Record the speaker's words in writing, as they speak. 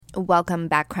Welcome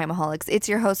back, Crimeaholics. It's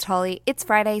your host, Holly. It's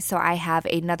Friday, so I have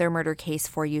another murder case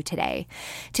for you today.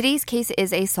 Today's case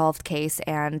is a solved case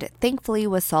and thankfully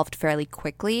was solved fairly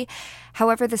quickly.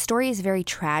 However, the story is very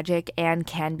tragic and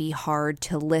can be hard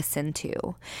to listen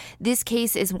to. This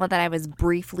case is one that I was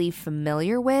briefly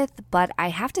familiar with, but I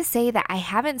have to say that I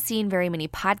haven't seen very many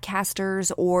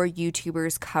podcasters or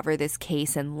YouTubers cover this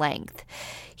case in length.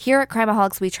 Here at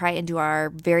Crimeaholics, we try and do our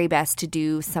very best to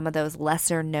do some of those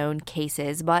lesser known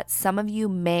cases, but some of you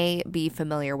may be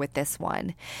familiar with this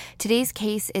one. Today's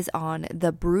case is on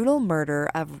the brutal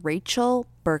murder of Rachel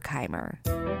Berkheimer.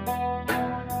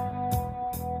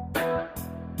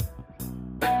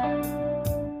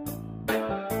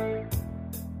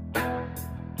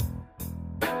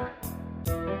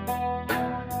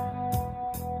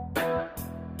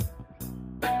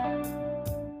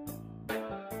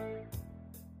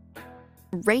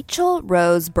 Rachel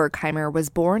Rose Berkheimer was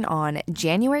born on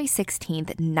January 16,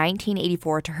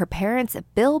 1984 to her parents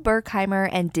Bill Berkheimer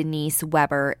and Denise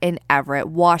Weber in Everett,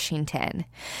 Washington.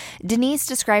 Denise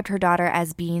described her daughter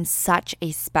as being such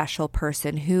a special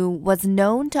person who was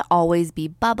known to always be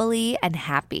bubbly and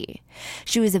happy.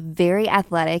 She was very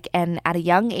athletic, and at a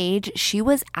young age, she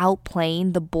was out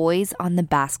playing the boys on the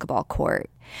basketball court.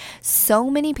 So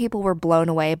many people were blown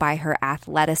away by her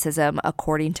athleticism,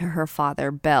 according to her father,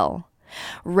 Bill.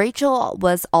 Rachel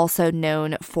was also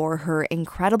known for her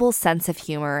incredible sense of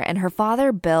humor, and her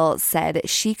father, Bill, said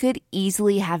she could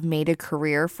easily have made a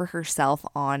career for herself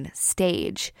on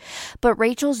stage. But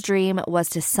Rachel's dream was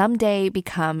to someday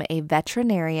become a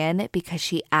veterinarian because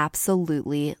she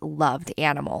absolutely loved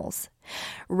animals.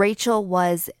 Rachel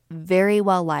was very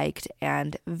well liked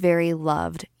and very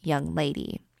loved young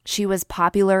lady. She was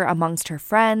popular amongst her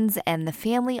friends, and the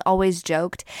family always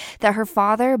joked that her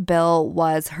father, Bill,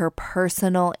 was her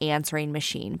personal answering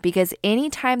machine because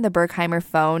anytime the Berkheimer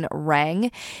phone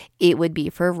rang, it would be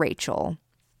for Rachel.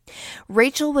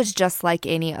 Rachel was just like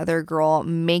any other girl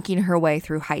making her way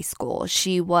through high school.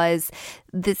 She was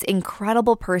this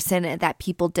incredible person that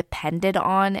people depended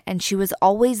on, and she was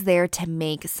always there to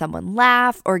make someone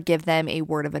laugh or give them a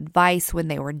word of advice when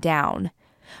they were down.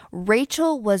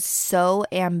 Rachel was so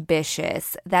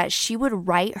ambitious that she would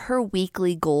write her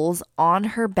weekly goals on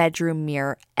her bedroom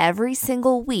mirror every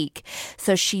single week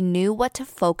so she knew what to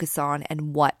focus on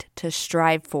and what to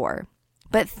strive for.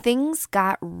 But things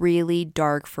got really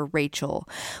dark for Rachel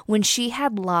when she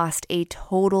had lost a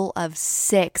total of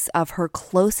 6 of her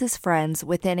closest friends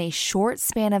within a short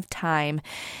span of time,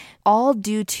 all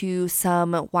due to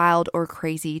some wild or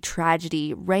crazy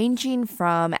tragedy ranging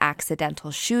from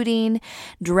accidental shooting,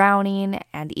 drowning,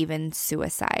 and even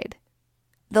suicide.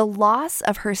 The loss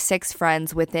of her 6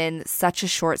 friends within such a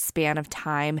short span of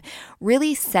time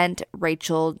really sent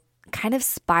Rachel kind of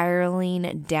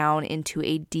spiraling down into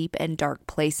a deep and dark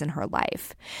place in her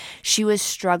life. She was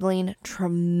struggling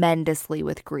tremendously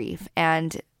with grief,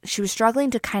 and she was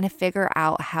struggling to kind of figure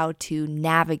out how to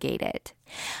navigate it.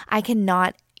 I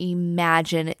cannot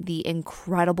imagine the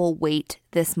incredible weight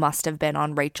this must have been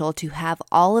on Rachel to have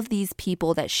all of these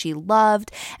people that she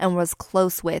loved and was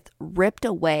close with ripped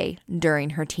away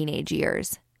during her teenage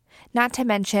years. Not to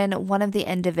mention, one of the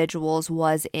individuals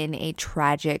was in a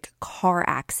tragic car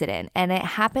accident, and it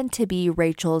happened to be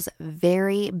Rachel's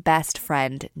very best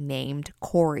friend named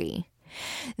Corey.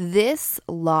 This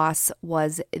loss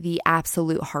was the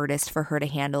absolute hardest for her to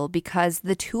handle because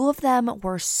the two of them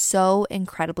were so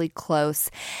incredibly close,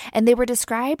 and they were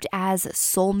described as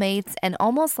soulmates and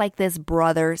almost like this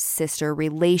brother-sister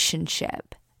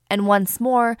relationship. And once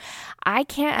more, I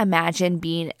can't imagine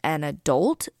being an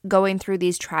adult going through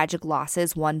these tragic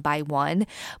losses one by one,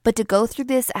 but to go through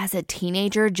this as a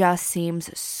teenager just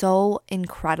seems so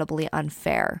incredibly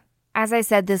unfair. As I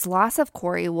said, this loss of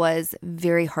Corey was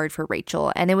very hard for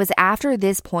Rachel, and it was after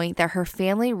this point that her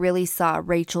family really saw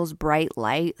Rachel's bright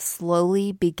light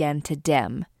slowly begin to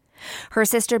dim. Her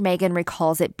sister Megan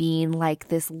recalls it being like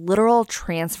this literal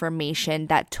transformation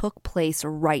that took place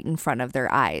right in front of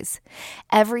their eyes.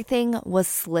 Everything was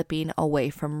slipping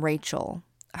away from Rachel.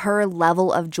 Her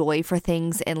level of joy for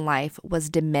things in life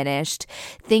was diminished.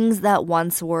 Things that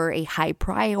once were a high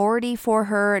priority for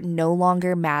her no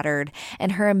longer mattered,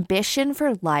 and her ambition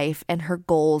for life and her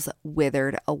goals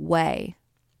withered away.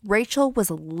 Rachel was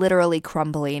literally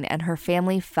crumbling, and her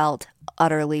family felt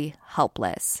utterly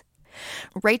helpless.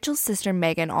 Rachel's sister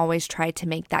Megan always tried to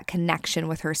make that connection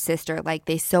with her sister like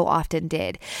they so often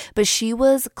did, but she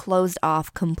was closed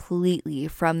off completely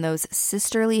from those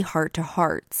sisterly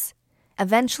heart-to-hearts.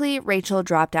 Eventually, Rachel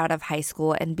dropped out of high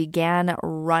school and began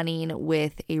running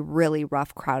with a really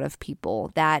rough crowd of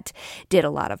people that did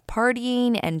a lot of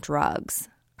partying and drugs.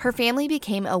 Her family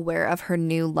became aware of her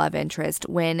new love interest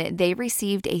when they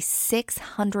received a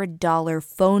 $600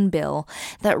 phone bill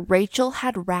that Rachel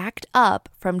had racked up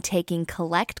from taking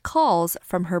collect calls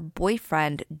from her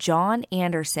boyfriend, John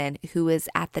Anderson, who was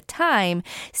at the time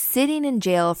sitting in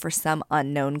jail for some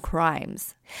unknown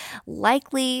crimes.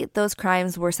 Likely, those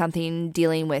crimes were something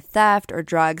dealing with theft or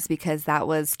drugs because that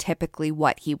was typically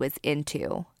what he was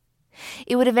into.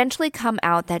 It would eventually come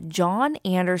out that John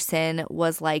Anderson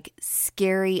was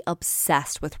scary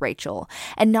obsessed with Rachel.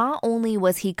 And not only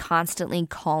was he constantly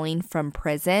calling from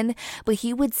prison, but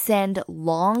he would send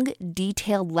long,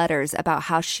 detailed letters about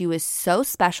how she was so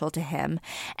special to him.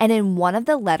 And in one of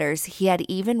the letters, he had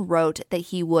even wrote that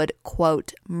he would,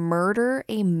 quote, murder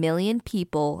 1,000,000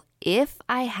 people if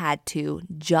I had to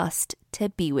just to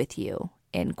be with you,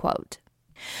 end quote.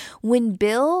 When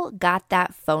Bill got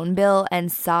that phone bill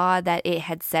and saw that it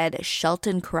had said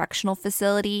Shelton Correctional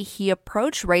Facility, he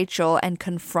approached Rachel and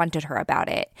confronted her about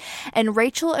it. And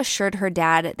Rachel assured her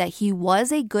dad that he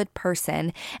was a good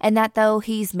person and that though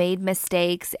he's made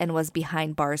mistakes and was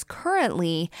behind bars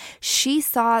currently, she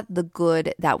saw the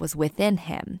good that was within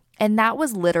him. And that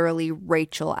was literally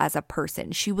Rachel as a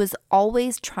person. She was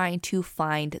always trying to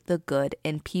find the good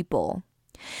in people.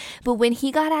 But when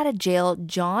he got out of jail,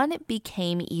 John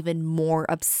became even more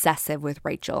obsessive with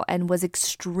Rachel and was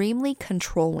extremely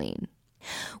controlling.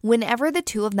 Whenever the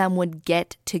two of them would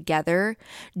get together,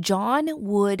 John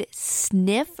would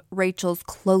sniff Rachel's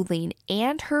clothing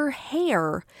and her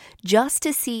hair just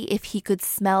to see if he could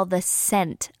smell the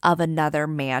scent of another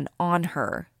man on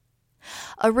her.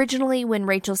 Originally, when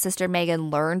Rachel's sister Megan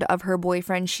learned of her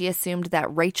boyfriend, she assumed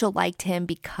that Rachel liked him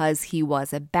because he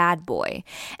was a bad boy.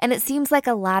 And it seems like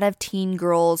a lot of teen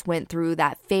girls went through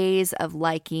that phase of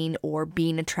liking or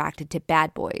being attracted to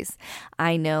bad boys.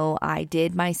 I know I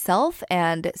did myself,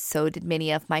 and so did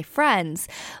many of my friends.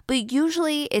 But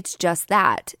usually it's just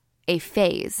that, a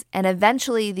phase. And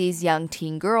eventually these young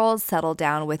teen girls settle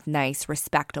down with nice,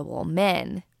 respectable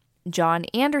men. John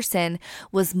Anderson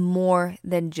was more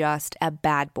than just a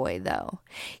bad boy, though.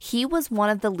 He was one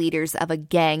of the leaders of a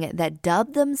gang that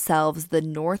dubbed themselves the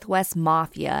Northwest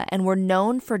Mafia and were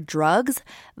known for drugs,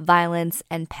 violence,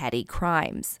 and petty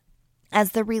crimes.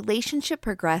 As the relationship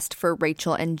progressed for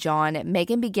Rachel and John,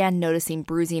 Megan began noticing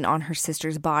bruising on her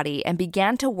sister's body and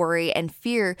began to worry and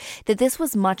fear that this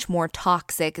was much more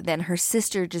toxic than her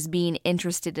sister just being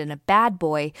interested in a bad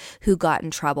boy who got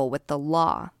in trouble with the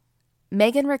law.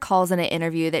 Megan recalls in an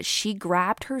interview that she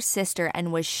grabbed her sister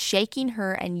and was shaking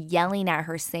her and yelling at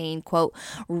her saying, quote,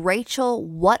 Rachel,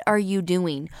 what are you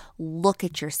doing? Look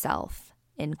at yourself,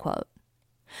 end quote.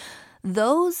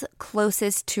 Those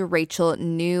closest to Rachel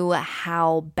knew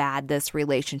how bad this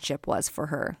relationship was for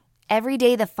her. Every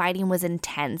day the fighting was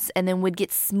intense and then would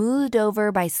get smoothed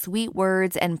over by sweet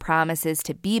words and promises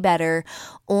to be better,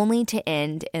 only to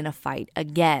end in a fight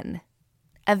again.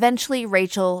 Eventually,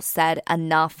 Rachel said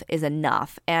enough is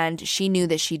enough, and she knew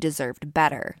that she deserved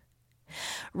better.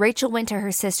 Rachel went to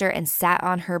her sister and sat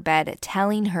on her bed,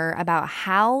 telling her about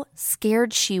how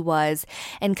scared she was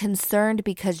and concerned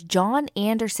because John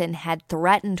Anderson had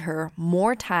threatened her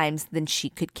more times than she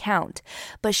could count,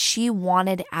 but she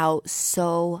wanted out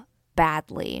so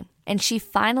badly. And she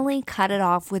finally cut it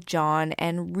off with John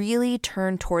and really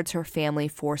turned towards her family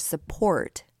for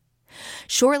support.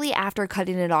 Shortly after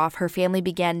cutting it off, her family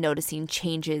began noticing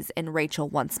changes in Rachel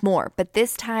once more, but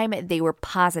this time they were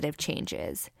positive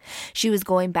changes. She was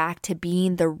going back to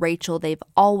being the Rachel they've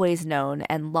always known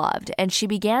and loved, and she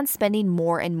began spending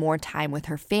more and more time with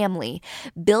her family,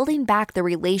 building back the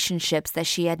relationships that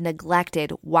she had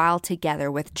neglected while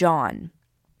together with John.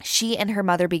 She and her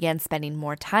mother began spending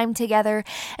more time together,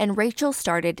 and Rachel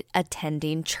started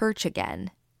attending church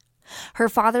again. Her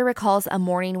father recalls a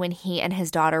morning when he and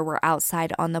his daughter were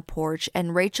outside on the porch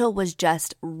and Rachel was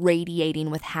just radiating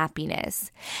with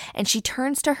happiness. And she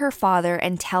turns to her father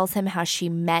and tells him how she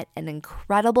met an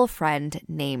incredible friend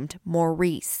named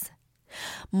Maurice.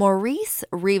 Maurice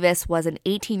Rivas was an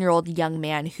 18-year-old young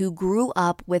man who grew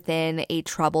up within a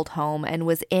troubled home and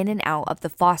was in and out of the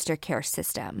foster care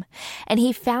system. And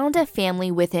he found a family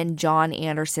within John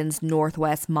Anderson's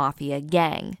Northwest Mafia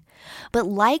gang. But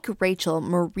like Rachel,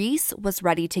 Maurice was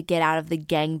ready to get out of the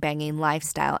gang-banging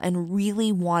lifestyle and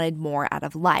really wanted more out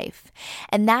of life.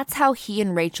 And that's how he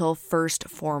and Rachel first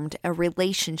formed a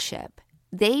relationship.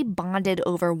 They bonded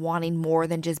over wanting more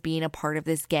than just being a part of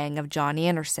this gang of John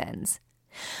Andersons.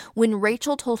 When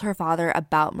Rachel told her father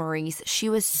about Maurice, she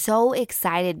was so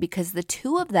excited because the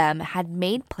two of them had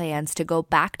made plans to go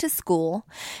back to school,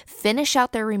 finish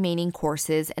out their remaining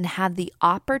courses, and have the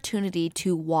opportunity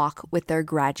to walk with their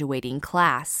graduating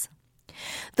class.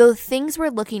 Though things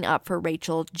were looking up for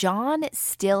Rachel, John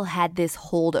still had this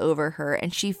hold over her,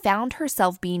 and she found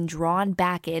herself being drawn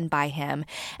back in by him,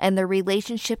 and the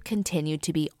relationship continued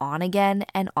to be on again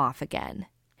and off again.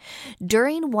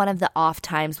 During one of the off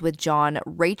times with John,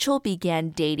 Rachel began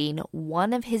dating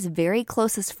one of his very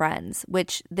closest friends,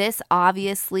 which this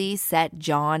obviously set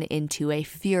John into a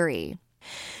fury.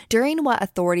 During what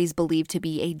authorities believe to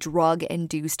be a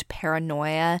drug-induced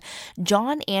paranoia,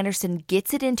 John Anderson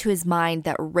gets it into his mind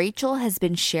that Rachel has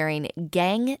been sharing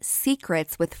gang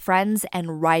secrets with friends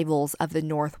and rivals of the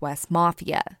Northwest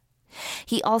Mafia.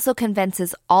 He also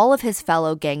convinces all of his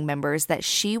fellow gang members that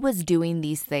she was doing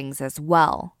these things as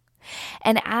well.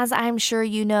 And as I'm sure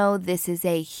you know, this is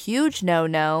a huge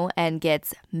no-no and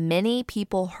gets many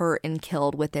people hurt and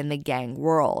killed within the gang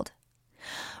world.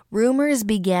 Rumors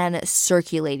began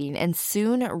circulating, and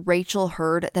soon Rachel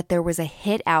heard that there was a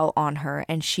hit out on her,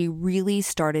 and she really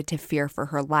started to fear for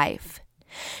her life.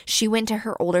 She went to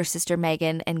her older sister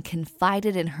Megan and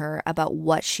confided in her about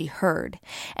what she heard.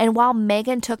 And while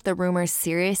Megan took the rumors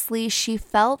seriously, she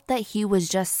felt that he was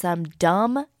just some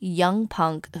dumb young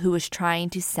punk who was trying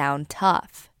to sound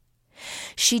tough.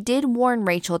 She did warn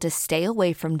Rachel to stay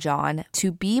away from John,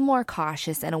 to be more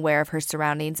cautious and aware of her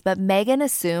surroundings, but Megan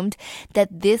assumed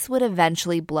that this would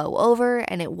eventually blow over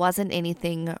and it wasn't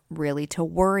anything really to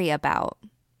worry about.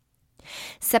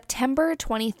 September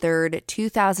 23rd,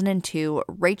 2002,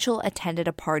 Rachel attended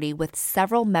a party with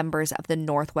several members of the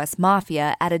Northwest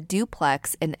Mafia at a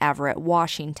duplex in Everett,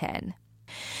 Washington.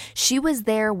 She was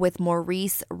there with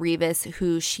Maurice Rivas,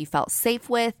 who she felt safe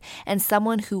with, and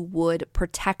someone who would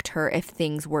protect her if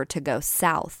things were to go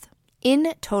south.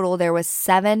 In total, there was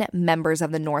 7 members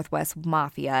of the Northwest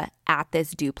Mafia at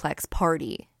this duplex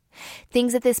party.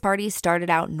 Things at this party started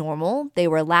out normal. They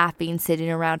were laughing, sitting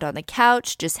around on the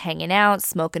couch, just hanging out,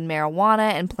 smoking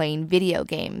marijuana, and playing video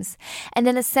games. And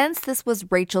in a sense, this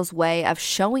was Rachel's way of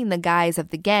showing the guys of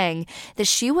the gang that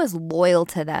she was loyal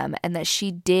to them and that she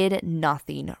did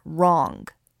nothing wrong.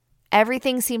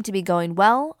 Everything seemed to be going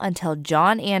well until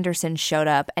John Anderson showed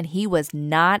up, and he was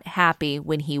not happy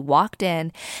when he walked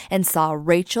in and saw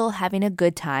Rachel having a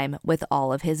good time with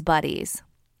all of his buddies.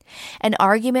 An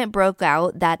argument broke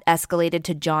out that escalated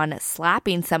to John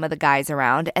slapping some of the guys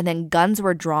around, and then guns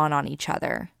were drawn on each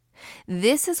other.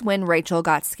 This is when Rachel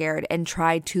got scared and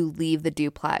tried to leave the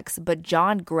duplex, but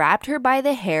John grabbed her by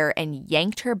the hair and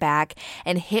yanked her back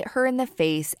and hit her in the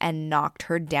face and knocked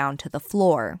her down to the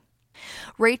floor.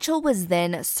 Rachel was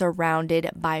then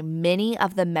surrounded by many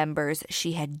of the members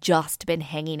she had just been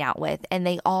hanging out with, and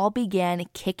they all began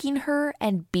kicking her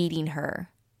and beating her.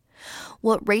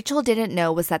 What Rachel didn't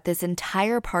know was that this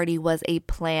entire party was a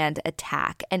planned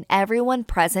attack, and everyone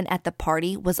present at the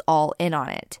party was all in on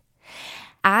it.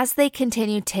 As they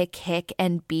continued to kick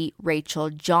and beat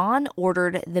Rachel, John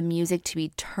ordered the music to be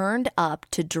turned up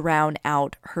to drown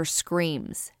out her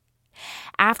screams.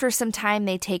 After some time,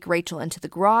 they take Rachel into the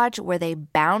garage where they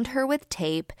bound her with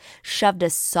tape, shoved a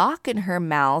sock in her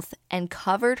mouth, and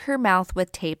covered her mouth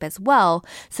with tape as well,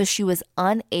 so she was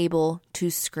unable to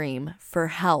scream for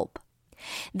help.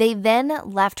 They then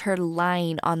left her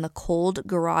lying on the cold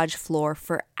garage floor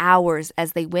for hours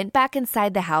as they went back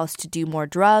inside the house to do more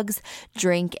drugs,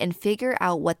 drink, and figure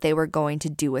out what they were going to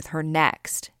do with her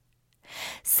next.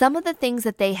 Some of the things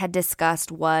that they had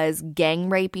discussed was gang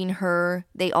raping her.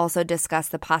 They also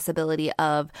discussed the possibility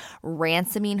of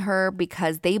ransoming her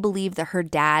because they believed that her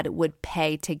dad would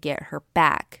pay to get her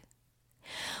back.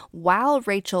 While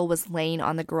Rachel was laying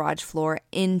on the garage floor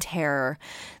in terror,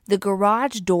 the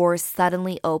garage door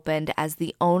suddenly opened as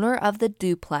the owner of the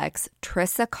duplex,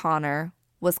 Trissa Connor,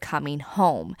 was coming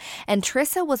home. And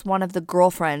Trissa was one of the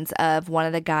girlfriends of one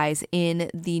of the guys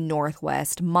in the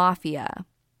Northwest Mafia.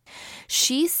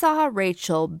 She saw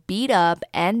Rachel beat up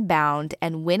and bound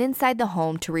and went inside the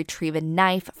home to retrieve a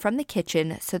knife from the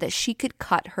kitchen so that she could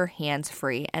cut her hands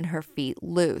free and her feet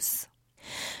loose.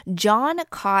 John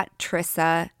caught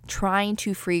Trissa trying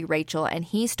to free Rachel, and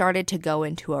he started to go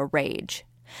into a rage.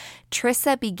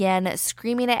 Trissa began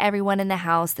screaming at everyone in the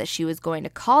house that she was going to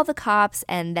call the cops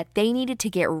and that they needed to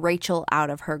get Rachel out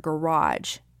of her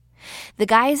garage. The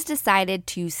guys decided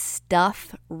to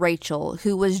stuff Rachel,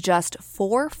 who was just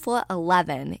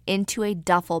 4'11", into a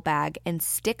duffel bag and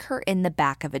stick her in the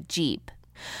back of a Jeep.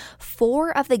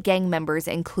 4 of the gang members,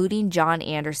 including John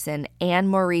Anderson and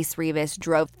Maurice Rivas,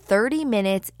 drove 30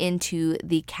 minutes into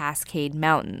the Cascade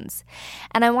Mountains.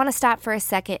 And I want to stop for a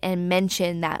second and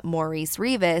mention that Maurice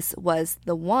Rivas was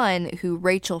the one who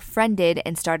Rachel friended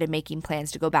and started making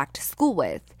plans to go back to school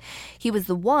with. He was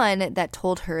the one that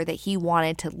told her that he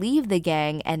wanted to leave the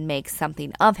gang and make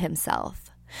something of himself.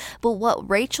 But what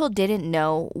Rachel didn't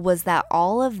know was that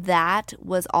all of that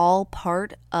was all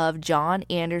part of John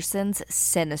Anderson's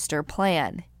sinister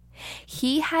plan.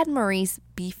 He had Maurice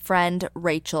befriend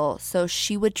Rachel so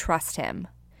she would trust him.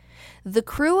 The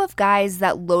crew of guys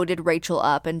that loaded Rachel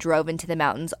up and drove into the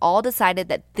mountains all decided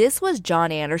that this was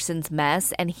John Anderson's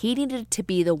mess and he needed to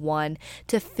be the one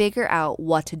to figure out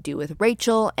what to do with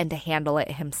Rachel and to handle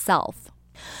it himself.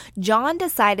 John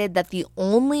decided that the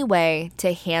only way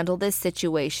to handle this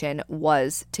situation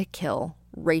was to kill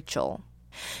Rachel.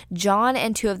 John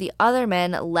and two of the other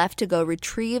men left to go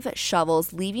retrieve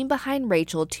shovels, leaving behind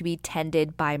Rachel to be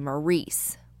tended by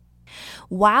Maurice.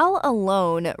 While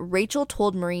alone, Rachel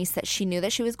told Maurice that she knew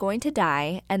that she was going to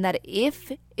die and that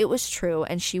if it was true,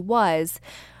 and she was,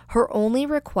 her only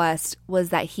request was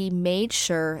that he made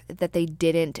sure that they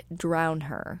didn't drown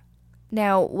her.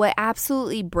 Now, what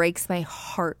absolutely breaks my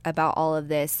heart about all of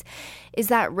this is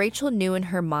that Rachel knew in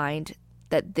her mind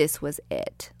that this was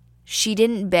it. She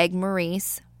didn't beg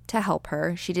Maurice to help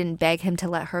her. She didn't beg him to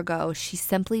let her go. She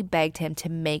simply begged him to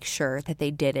make sure that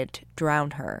they didn't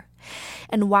drown her.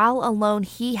 And while alone,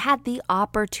 he had the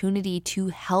opportunity to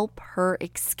help her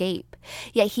escape.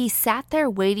 Yet he sat there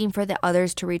waiting for the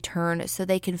others to return so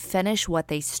they could finish what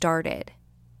they started.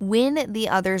 When the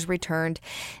others returned,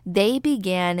 they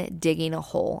began digging a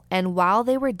hole, and while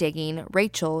they were digging,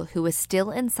 Rachel, who was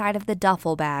still inside of the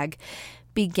duffel bag,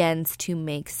 begins to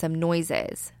make some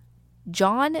noises.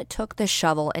 John took the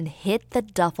shovel and hit the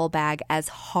duffel bag as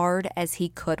hard as he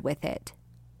could with it.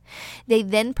 They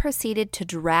then proceeded to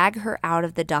drag her out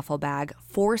of the duffel bag,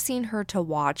 forcing her to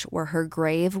watch where her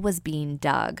grave was being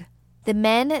dug. The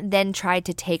men then tried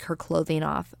to take her clothing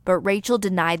off, but Rachel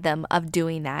denied them of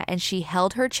doing that, and she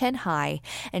held her chin high,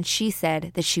 and she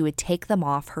said that she would take them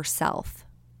off herself.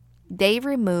 They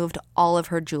removed all of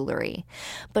her jewelry,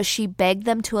 but she begged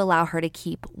them to allow her to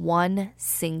keep one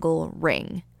single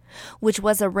ring, which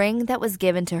was a ring that was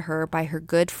given to her by her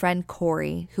good friend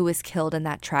Corey, who was killed in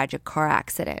that tragic car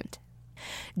accident.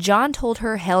 John told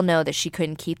her hell no that she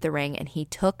couldn't keep the ring, and he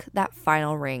took that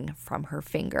final ring from her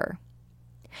finger.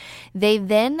 They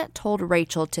then told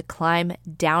Rachel to climb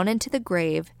down into the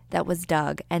grave that was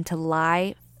dug and to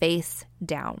lie face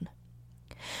down.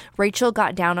 Rachel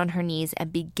got down on her knees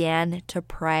and began to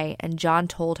pray, and John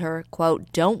told her,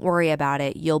 quote, "Don't worry about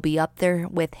it. You'll be up there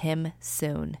with him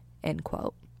soon," end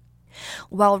quote.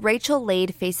 While Rachel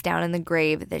laid face down in the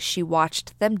grave that she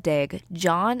watched them dig,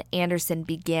 John Anderson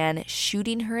began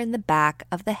shooting her in the back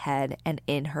of the head and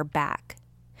in her back.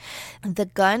 The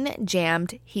gun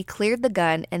jammed, he cleared the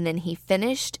gun, and then he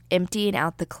finished emptying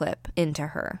out the clip into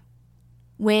her.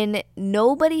 When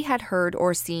nobody had heard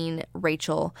or seen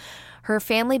Rachel, her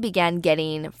family began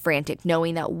getting frantic,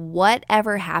 knowing that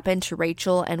whatever happened to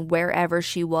Rachel and wherever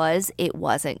she was, it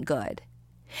wasn't good.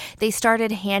 They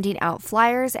started handing out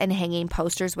flyers and hanging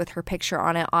posters with her picture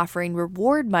on it, offering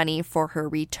reward money for her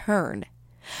return.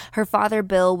 Her father,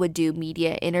 Bill, would do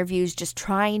media interviews just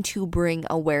trying to bring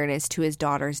awareness to his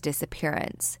daughter's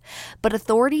disappearance. But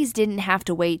authorities didn't have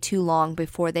to wait too long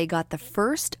before they got the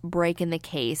first break in the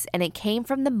case, and it came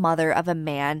from the mother of a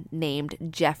man named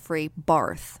Jeffrey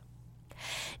Barth.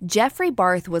 Jeffrey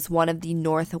Barth was one of the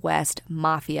Northwest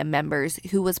Mafia members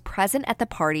who was present at the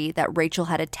party that Rachel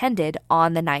had attended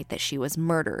on the night that she was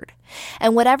murdered.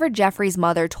 And whatever Jeffrey's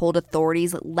mother told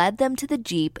authorities led them to the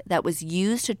Jeep that was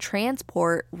used to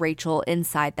transport Rachel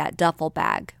inside that duffel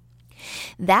bag.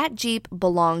 That Jeep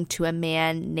belonged to a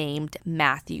man named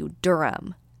Matthew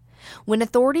Durham. When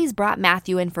authorities brought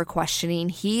Matthew in for questioning,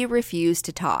 he refused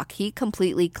to talk. He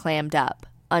completely clammed up,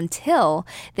 until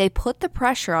they put the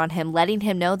pressure on him, letting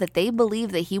him know that they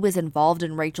believed that he was involved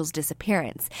in Rachel's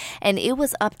disappearance, and it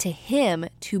was up to him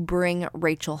to bring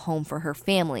Rachel home for her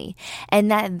family,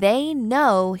 and that they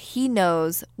know he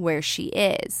knows where she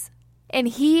is. And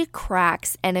he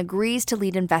cracks and agrees to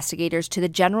lead investigators to the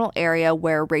general area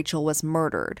where Rachel was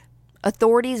murdered.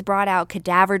 Authorities brought out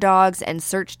cadaver dogs and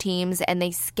search teams, and they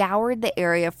scoured the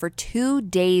area for 2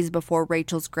 days before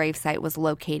Rachel's gravesite was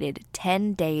located,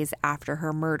 10 days after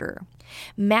her murder.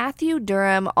 Matthew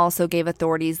Durham also gave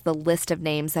authorities the list of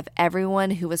names of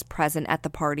everyone who was present at the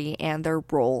party and their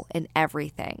role in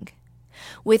everything.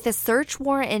 With a search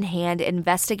warrant in hand,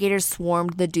 investigators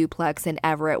swarmed the duplex in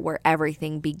Everett where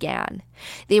everything began.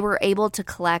 They were able to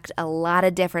collect a lot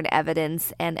of different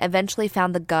evidence and eventually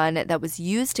found the gun that was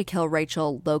used to kill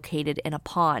Rachel located in a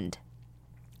pond.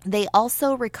 They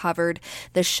also recovered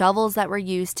the shovels that were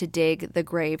used to dig the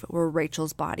grave where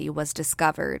Rachel's body was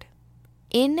discovered.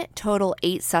 In total,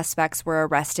 8 suspects were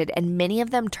arrested, and many of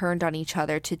them turned on each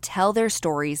other to tell their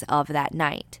stories of that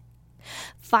night.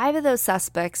 5 of those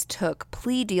suspects took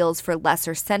plea deals for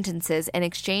lesser sentences in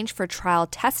exchange for trial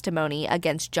testimony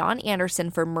against John Anderson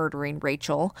for murdering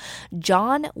Rachel,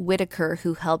 John Whitaker,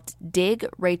 who helped dig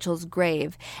Rachel's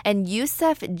grave, and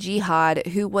Youssef Jihad,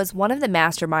 who was one of the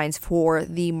masterminds for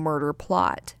the murder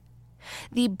plot.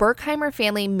 The Berkheimer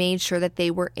family made sure that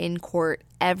they were in court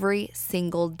every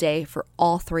single day for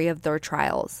all 3 of their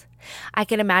trials. I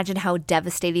can imagine how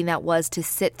devastating that was to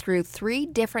sit through 3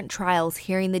 different trials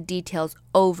hearing the details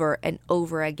over and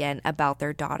over again about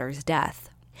their daughter's death.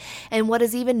 And what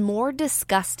is even more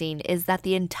disgusting is that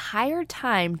the entire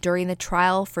time during the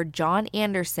trial for John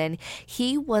Anderson,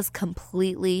 he was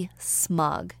completely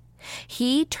smug.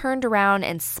 He turned around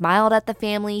and smiled at the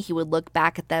family. He would look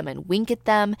back at them and wink at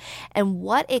them. And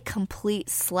what a complete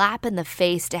slap in the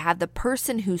face to have the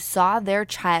person who saw their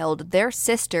child, their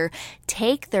sister,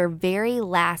 take their very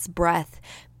last breath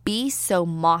be so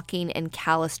mocking and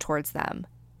callous towards them.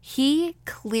 He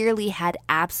clearly had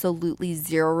absolutely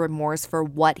zero remorse for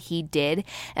what he did,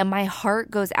 and my heart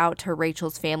goes out to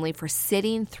Rachel's family for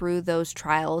sitting through those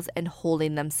trials and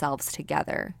holding themselves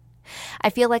together. I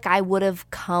feel like I would have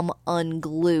come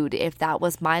unglued if that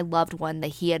was my loved one that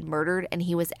he had murdered and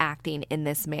he was acting in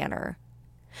this manner.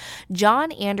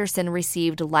 John Anderson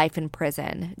received life in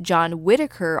prison. John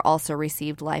Whitaker also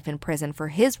received life in prison for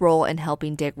his role in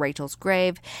helping dig Rachel's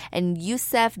grave, and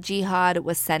Youssef Jihad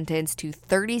was sentenced to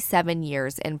 37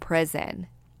 years in prison.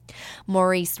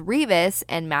 Maurice Rivas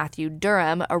and Matthew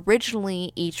Durham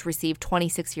originally each received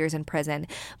 26 years in prison,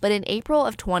 but in April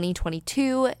of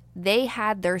 2022, they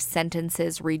had their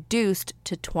sentences reduced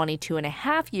to 22 and a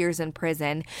half years in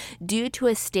prison due to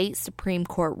a state Supreme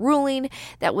Court ruling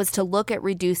that was to look at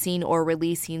reducing or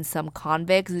releasing some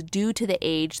convicts due to the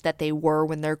age that they were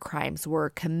when their crimes were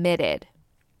committed.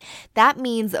 That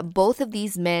means both of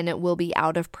these men will be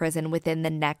out of prison within the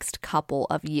next couple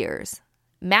of years.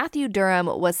 Matthew Durham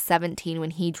was 17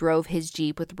 when he drove his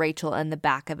Jeep with Rachel in the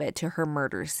back of it to her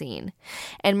murder scene.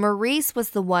 And Maurice was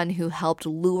the one who helped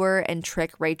lure and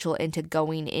trick Rachel into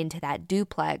going into that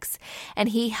duplex, and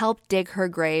he helped dig her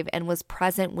grave and was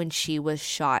present when she was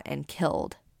shot and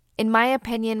killed. In my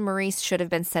opinion, Maurice should have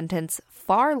been sentenced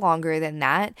far longer than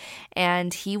that,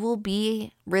 and he will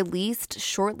be released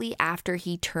shortly after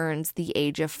he turns the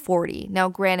age of 40. Now,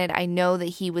 granted, I know that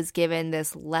he was given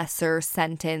this lesser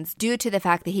sentence due to the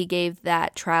fact that he gave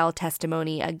that trial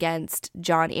testimony against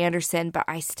John Anderson, but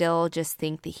I still just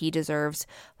think that he deserves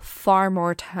far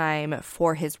more time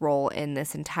for his role in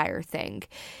this entire thing.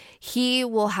 He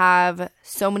will have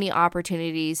so many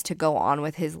opportunities to go on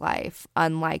with his life,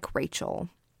 unlike Rachel.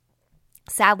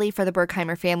 Sadly for the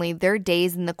Berkheimer family, their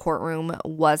days in the courtroom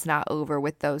was not over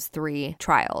with those 3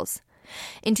 trials.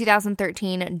 In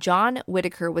 2013, John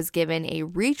Whitaker was given a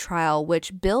retrial,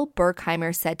 which Bill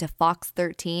Berkheimer said to Fox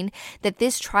 13 that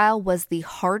this trial was the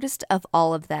hardest of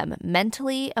all of them,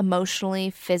 mentally, emotionally,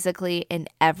 physically, in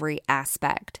every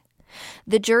aspect.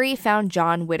 The jury found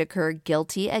John Whitaker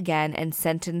guilty again and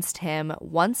sentenced him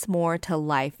once more to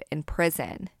life in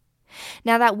prison.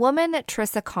 Now, that woman,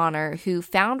 Trissa Connor, who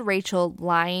found Rachel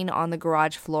lying on the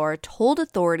garage floor, told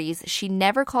authorities she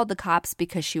never called the cops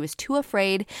because she was too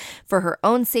afraid for her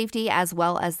own safety as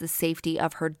well as the safety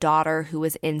of her daughter who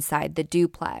was inside the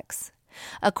duplex.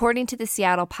 According to the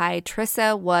Seattle Pie,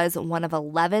 Trissa was one of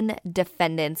 11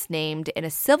 defendants named in a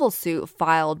civil suit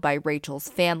filed by Rachel's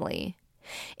family.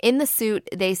 In the suit,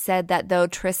 they said that though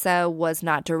Trissa was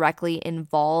not directly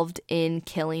involved in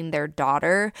killing their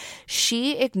daughter,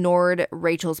 she ignored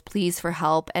Rachel's pleas for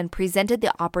help and presented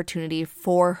the opportunity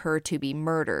for her to be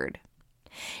murdered.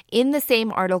 In the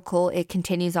same article, it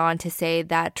continues on to say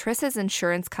that Trissa's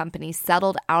insurance company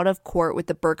settled out of court with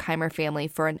the Berkheimer family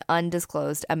for an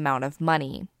undisclosed amount of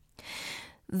money.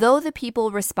 Though the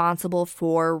people responsible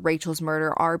for Rachel's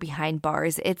murder are behind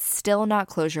bars, it's still not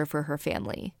closure for her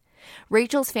family.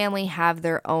 Rachel's family have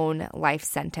their own life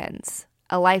sentence,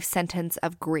 a life sentence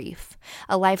of grief,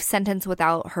 a life sentence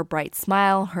without her bright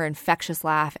smile, her infectious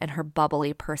laugh, and her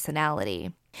bubbly personality.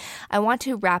 I want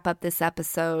to wrap up this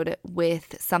episode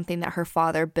with something that her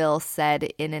father, Bill, said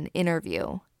in an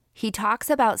interview. He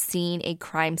talks about seeing a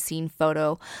crime scene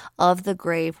photo of the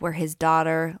grave where his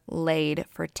daughter laid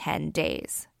for 10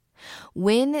 days.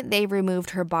 When they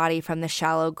removed her body from the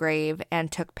shallow grave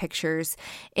and took pictures,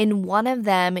 in one of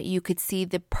them you could see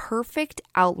the perfect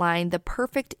outline, the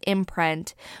perfect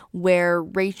imprint where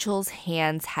Rachel's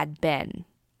hands had been.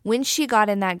 When she got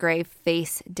in that grave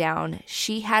face down,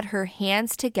 she had her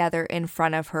hands together in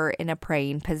front of her in a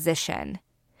praying position.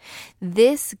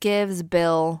 This gives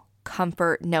Bill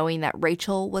comfort knowing that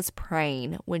Rachel was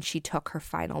praying when she took her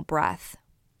final breath.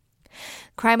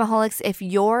 Crimeaholics, if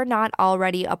you're not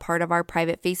already a part of our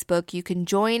private Facebook, you can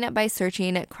join by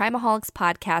searching Crimeaholics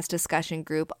Podcast Discussion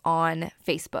Group on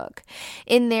Facebook.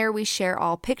 In there, we share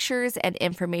all pictures and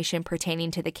information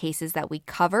pertaining to the cases that we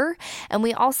cover, and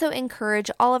we also encourage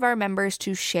all of our members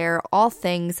to share all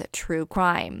things true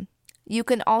crime. You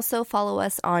can also follow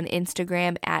us on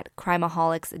Instagram at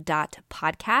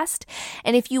crimeaholics.podcast.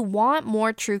 And if you want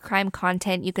more true crime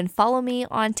content, you can follow me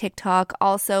on TikTok,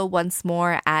 also once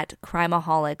more at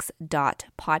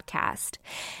crimeaholics.podcast.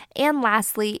 And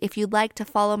lastly, if you'd like to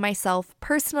follow myself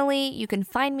personally, you can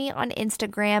find me on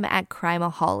Instagram at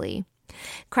crimeaholic.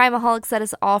 Crimeaholics, that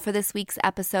is all for this week's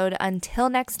episode. Until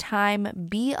next time,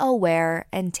 be aware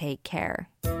and take care.